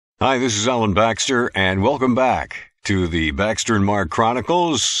Hi, this is Alan Baxter, and welcome back to the Baxter and Mark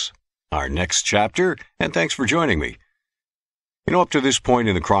Chronicles, our next chapter, and thanks for joining me. You know, up to this point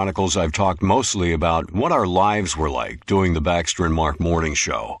in the Chronicles, I've talked mostly about what our lives were like doing the Baxter and Mark morning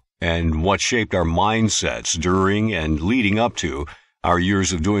show, and what shaped our mindsets during and leading up to our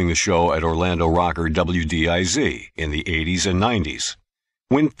years of doing the show at Orlando rocker WDIZ in the 80s and 90s.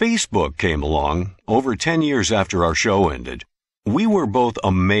 When Facebook came along, over 10 years after our show ended, we were both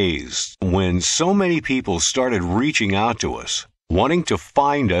amazed when so many people started reaching out to us, wanting to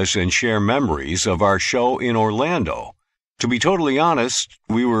find us and share memories of our show in Orlando. To be totally honest,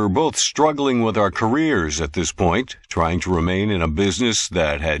 we were both struggling with our careers at this point, trying to remain in a business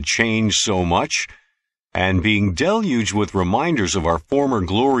that had changed so much, and being deluged with reminders of our former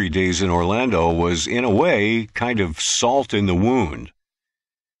glory days in Orlando was, in a way, kind of salt in the wound.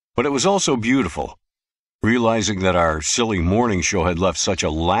 But it was also beautiful, realizing that our silly morning show had left such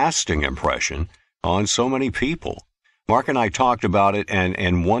a lasting impression on so many people. Mark and I talked about it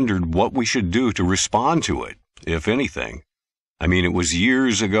and wondered what we should do to respond to it, if anything. I mean, it was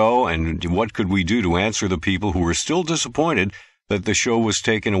years ago, and what could we do to answer the people who were still disappointed that the show was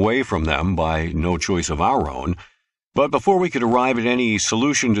taken away from them by no choice of our own? But before we could arrive at any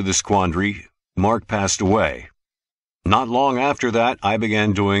solution to this quandary, Mark passed away. Not long after that, I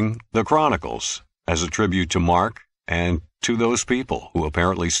began doing the Chronicles as a tribute to Mark and to those people who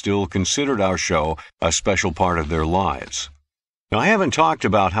apparently still considered our show a special part of their lives. Now, I haven't talked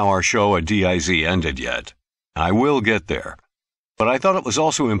about how our show at DIZ ended yet. I will get there. But I thought it was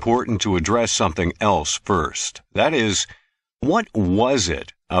also important to address something else first. That is, what was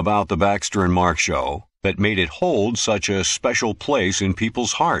it about the Baxter and Mark show that made it hold such a special place in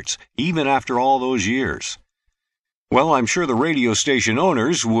people's hearts, even after all those years? Well, I'm sure the radio station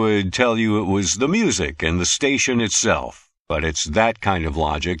owners would tell you it was the music and the station itself, but it's that kind of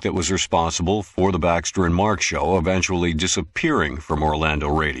logic that was responsible for the Baxter and Mark show eventually disappearing from Orlando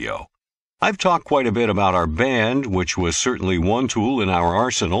radio. I've talked quite a bit about our band, which was certainly one tool in our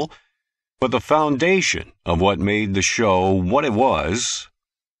arsenal, but the foundation of what made the show what it was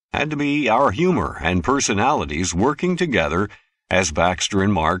had to be our humor and personalities working together as Baxter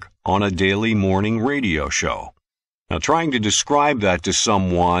and Mark on a daily morning radio show. Now, trying to describe that to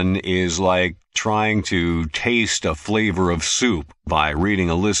someone is like trying to taste a flavor of soup by reading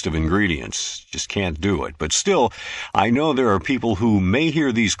a list of ingredients. Just can't do it. But still, I know there are people who may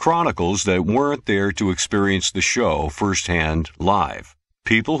hear these chronicles that weren't there to experience the show firsthand live.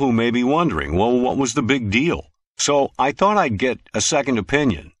 People who may be wondering, well, what was the big deal? So I thought I'd get a second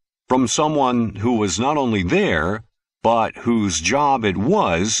opinion from someone who was not only there, but whose job it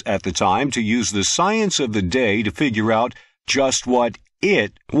was at the time to use the science of the day to figure out just what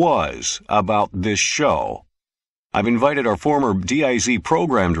it was about this show. I've invited our former DIZ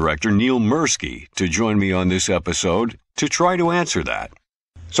program director, Neil Mirsky, to join me on this episode to try to answer that.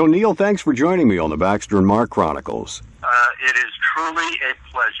 So, Neil, thanks for joining me on the Baxter and Mark Chronicles. It is truly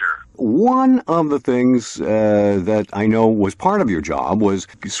a pleasure. One of the things that I know was part of your job was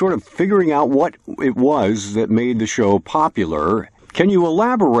sort of figuring out what it was that made the show popular. Can you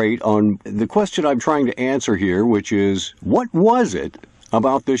elaborate on the question I'm trying to answer here, which is, what was it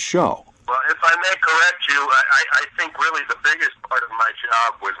about this show? Well, if I may correct you, I think really the biggest part of my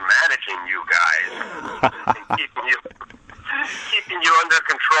job was managing you guys and keeping you under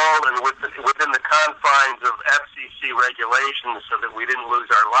control and within the confines of FCC regulations so that we didn't lose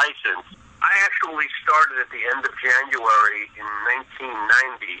our license. I actually started at the end of January in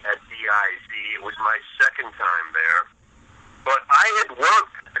 1990 at DIZ. It was my second time there. But I had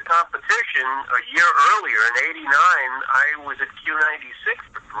worked at the competition a year earlier. In '89, I was at Q96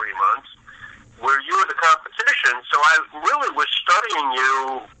 for 3 months, where you were the competition. So I really was studying you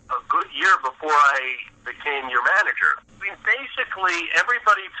a good year before I became your manager. I mean, basically,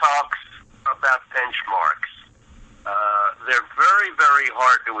 everybody talks about benchmarks. They're very, very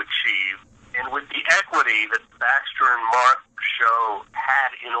hard to achieve. And with the equity that the Baxter and Mark show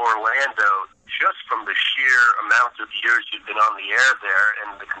had in Orlando, just from the sheer amount of years you've been on the air there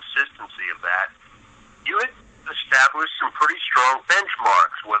and the consistency of that, you had established some pretty strong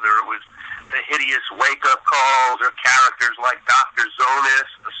benchmarks, whether it was the hideous wake-up calls or characters like Dr. Zonis,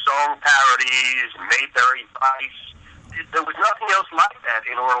 the song parodies, Mayberry Vice. There was nothing else like that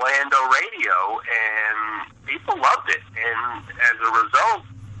in Orlando radio, and people loved it. And as a result,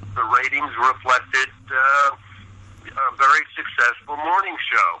 the ratings reflected a very successful morning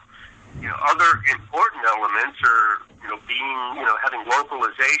show. Other important elements are, having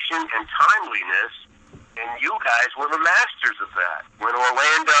localization and timeliness And you guys were the masters of that. When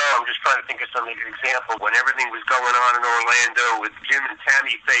Orlando, I'm just trying to think of some example, when everything was going on in Orlando with Jim and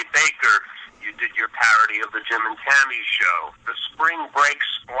Tammy Faye Baker, you did your parody of the Jim and Tammy show. The Spring Break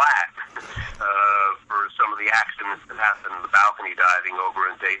Splat, for some of the accidents that happened in the balcony diving over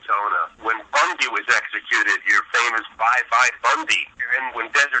in Daytona. When Bundy was executed, your famous Bye Bye Bundy. And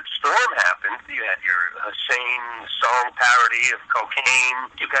when Desert Storm happened, you had your Hussein song parody of cocaine.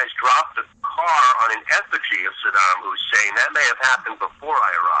 You guys dropped the car on an effigy of Saddam Hussein. That may have happened before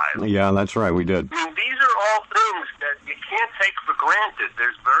I arrived. Yeah, that's right, we did. I mean, these are all things that you can't take for granted.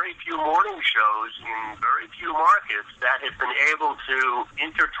 There's very few morning shows in very few markets that have been able to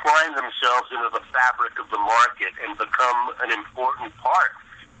intertwine themselves into the fabric of the market and become an important part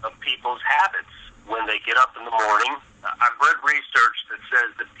of people's habits when they get up in the morning. I've read research that says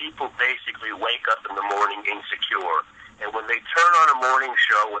that people basically wake up in the morning insecure. And when they turn on a morning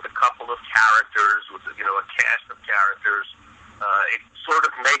show with a couple of characters, with a cast of characters, it sort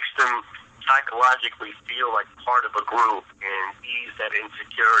of makes them psychologically feel like part of a group and ease that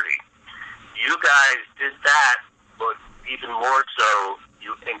insecurity. You guys did that, but even more so,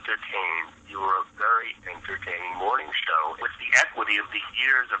 you entertained. You were a very entertaining morning show. With the equity of the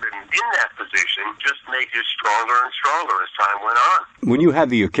years of being in that position, just made you stronger and stronger as time went on. When you had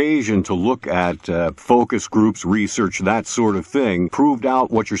the occasion to look at focus groups, research, that sort of thing, proved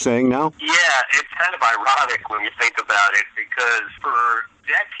out what you're saying now? Yeah, it's kind of ironic when you think about it, because for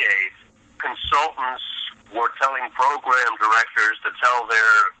decades, consultants were telling program directors to tell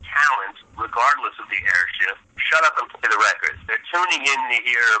their talent, regardless of the air shift, shut up and play the records. They're tuning in to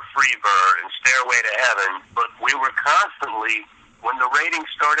hear Freebird and Stairway to Heaven, but we were constantly, when the ratings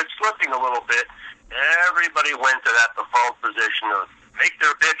started slipping a little bit, everybody went to that default position of make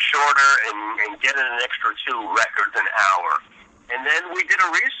their bit shorter and get in an extra 2 records an hour. And then we did a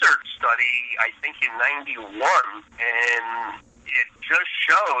research study, I think in 91, and it just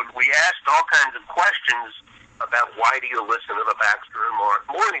showed, we asked all kinds of questions about why do you listen to the Baxter and Mark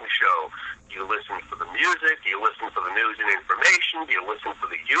morning show? Do you listen for the music? Do you listen for the news and information? Do you listen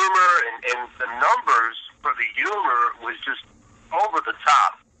for the humor? And the numbers for the humor was just over the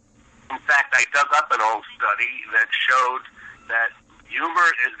top. In fact, I dug up an old study that showed that humor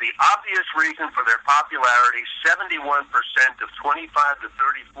is the obvious reason for their popularity. 71% of 25 to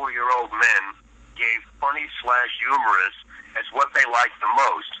 34-year-old men gave funny/humorous as what they liked the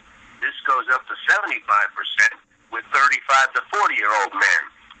most. This goes up to 75% with 35 to 40-year-old men.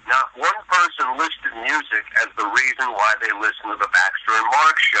 Not one person listed music as the reason why they listen to the Baxter and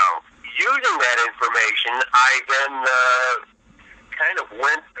Mark show. Using that information, I then kind of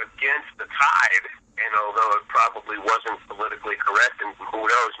went against the tide, and although it probably wasn't politically correct, and who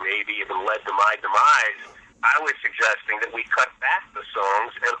knows, maybe even led to my demise, I was suggesting that we cut back the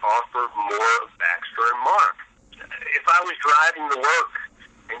songs and offer more of Baxter and Mark. If I was driving to work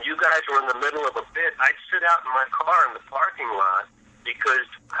and you guys were in the middle of a bit, I'd sit out in my car in the parking lot because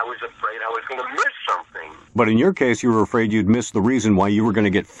I was afraid I was going to miss something. But in your case, you were afraid you'd miss the reason why you were going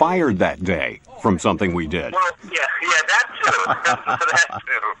to get fired that day from something we did. Well, yeah, that too. That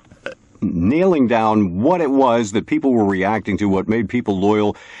too. Nailing down what it was that people were reacting to, what made people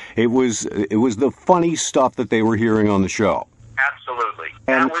loyal, it was the funny stuff that they were hearing on the show. Absolutely.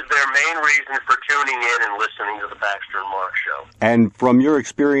 That was their main reason for tuning in and listening to the Baxter and Mark show. And from your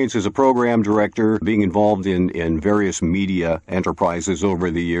experience as a program director, being involved in various media enterprises over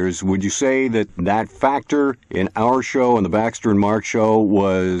the years, would you say that factor in our show and the Baxter and Mark show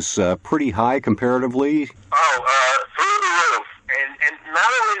was pretty high comparatively? Oh, through the roof. And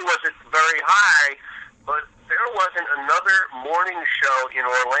not only was it very high, but there wasn't another morning show in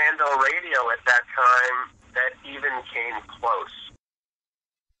Orlando radio at that time that even came close.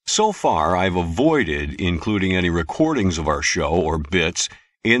 So far, I've avoided including any recordings of our show or bits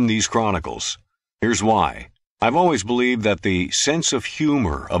in these chronicles. Here's why. I've always believed that the sense of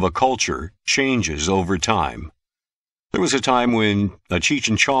humor of a culture changes over time. There was a time when a Cheech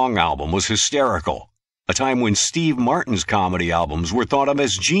and Chong album was hysterical, a time when Steve Martin's comedy albums were thought of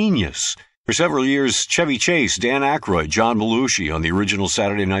as genius. For several years, Chevy Chase, Dan Aykroyd, John Belushi on the original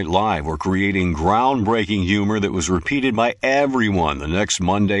Saturday Night Live were creating groundbreaking humor that was repeated by everyone the next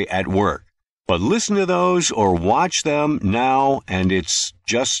Monday at work. But listen to those or watch them now, and it's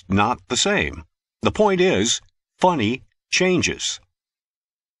just not the same. The point is, funny changes.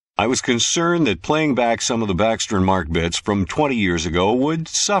 I was concerned that playing back some of the Baxter and Mark bits from 20 years ago would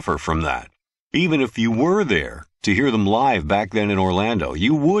suffer from that. Even if you were there to hear them live back then in Orlando,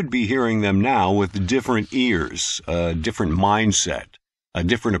 you would be hearing them now with different ears, a different mindset, a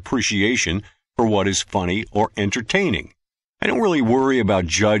different appreciation for what is funny or entertaining. I don't really worry about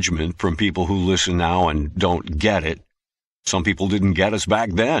judgment from people who listen now and don't get it. Some people didn't get us back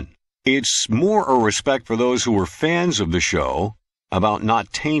then. It's more a respect for those who were fans of the show about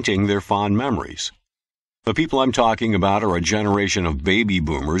not tainting their fond memories. The people I'm talking about are a generation of baby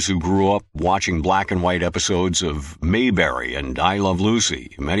boomers who grew up watching black and white episodes of Mayberry and I Love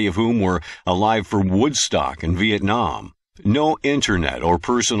Lucy, many of whom were alive for Woodstock and Vietnam. No internet or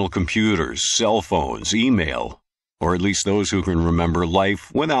personal computers, cell phones, email, or at least those who can remember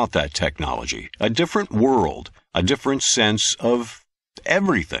life without that technology. A different world, a different sense of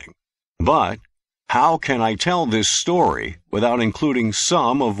everything. But how can I tell this story without including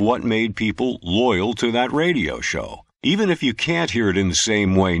some of what made people loyal to that radio show? Even if you can't hear it in the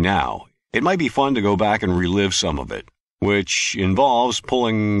same way now, it might be fun to go back and relive some of it, which involves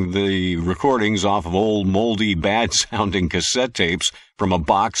pulling the recordings off of old, moldy, bad-sounding cassette tapes from a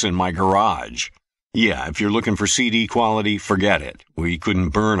box in my garage. Yeah, if you're looking for CD quality, forget it. We couldn't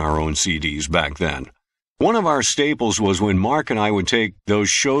burn our own CDs back then. One of our staples was when Mark and I would take those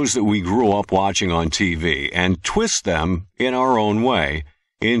shows that we grew up watching on TV and twist them in our own way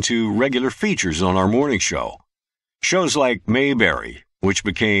into regular features on our morning show. Shows like Mayberry, which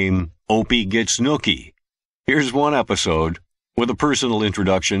became Opie Gets Nookie. Here's one episode with a personal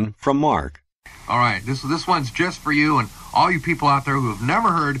introduction from Mark. All right, this one's just for you and all you people out there who have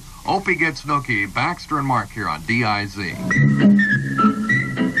never heard Opie Gets Nookie, Baxter and Mark here on DIZ.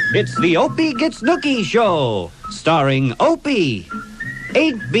 It's the Opie Gets Nookie Show, starring Opie,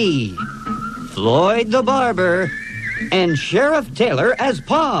 8B, Floyd the Barber, and Sheriff Taylor as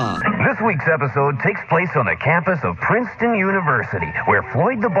Pa. This week's episode takes place on the campus of Princeton University, where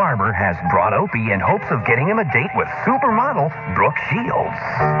Floyd the Barber has brought Opie in hopes of getting him a date with supermodel Brooke Shields.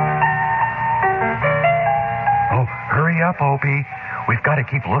 Oh, hurry up, Opie. We've got to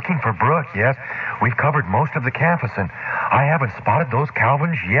keep looking for Brooke, yes? We've covered most of the campus, and I haven't spotted those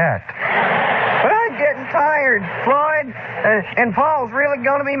Calvins yet. But I'm getting tired, Floyd. And Paul's really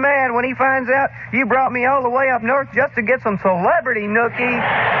going to be mad when he finds out you brought me all the way up north just to get some celebrity nookie.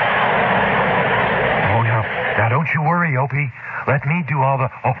 Oh, now don't you worry, Opie. Let me do all the...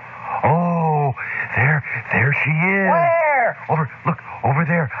 Oh, there she is. Where? Look, over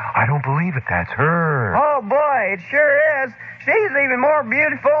there. I don't believe it. That's her. Oh, boy, it sure is. She's even more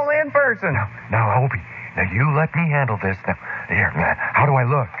beautiful in person. Now, Opie, now you let me handle this. Now, here, how do I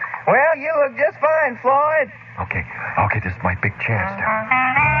look? Well, you look just fine, Floyd. Okay, this is my big chance now.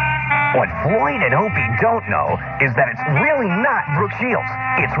 What Floyd and Opie don't know is that it's really not Brooke Shields.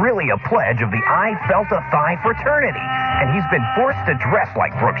 It's really a pledge of the I Felt a Thigh fraternity. And he's been forced to dress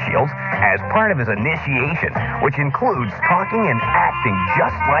like Brooke Shields as part of his initiation, which includes talking and acting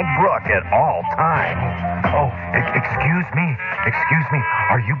just like Brooke at all times. Oh, excuse me.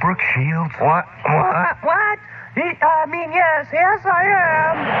 Are you Brooke Shields? What? Yes, I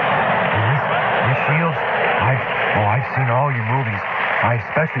am. Miss Shields, I've seen all your movies. I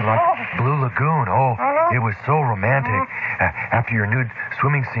especially like Blue Lagoon. It was so romantic. After your nude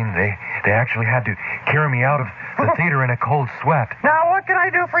swimming scene, they actually had to carry me out of the theater in a cold sweat. Now, what can I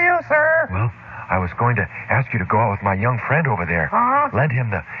do for you, sir? Well, I was going to ask you to go out with my young friend over there. Lend him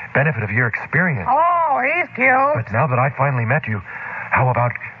the benefit of your experience. Oh, he's cute. But now that I finally met you, how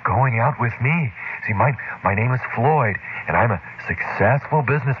about going out with me? See, my name is Floyd, and I'm a successful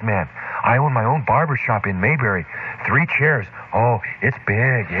businessman. I own my own barber shop in Mayberry. 3 chairs. Oh, it's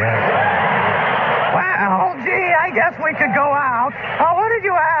big, yes. Well, gee, I guess we could go out. What did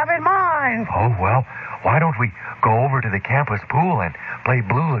you have in mind? Oh, well, why don't we go over to the campus pool and play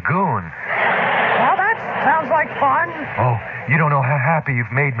Blue Lagoon? Well, that sounds like fun. Oh, you don't know how happy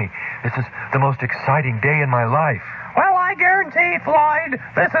you've made me. This is the most exciting day in my life. Well, I guarantee, Floyd,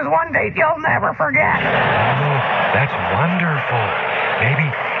 this is one date you'll never forget. Oh, that's wonderful. Maybe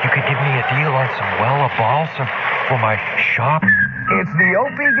you could give me a deal on some Wella balsam for my shop. It's the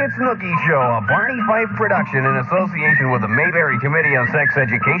Opie Gets Nookie Show, a Barney Fife production in association with the Mayberry Committee on Sex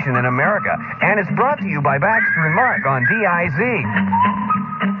Education in America. And it's brought to you by Baxter and Mark on DIZ.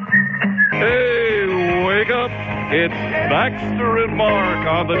 Hey, wake up. It's Baxter and Mark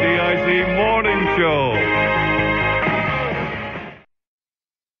on the DIZ Morning Show.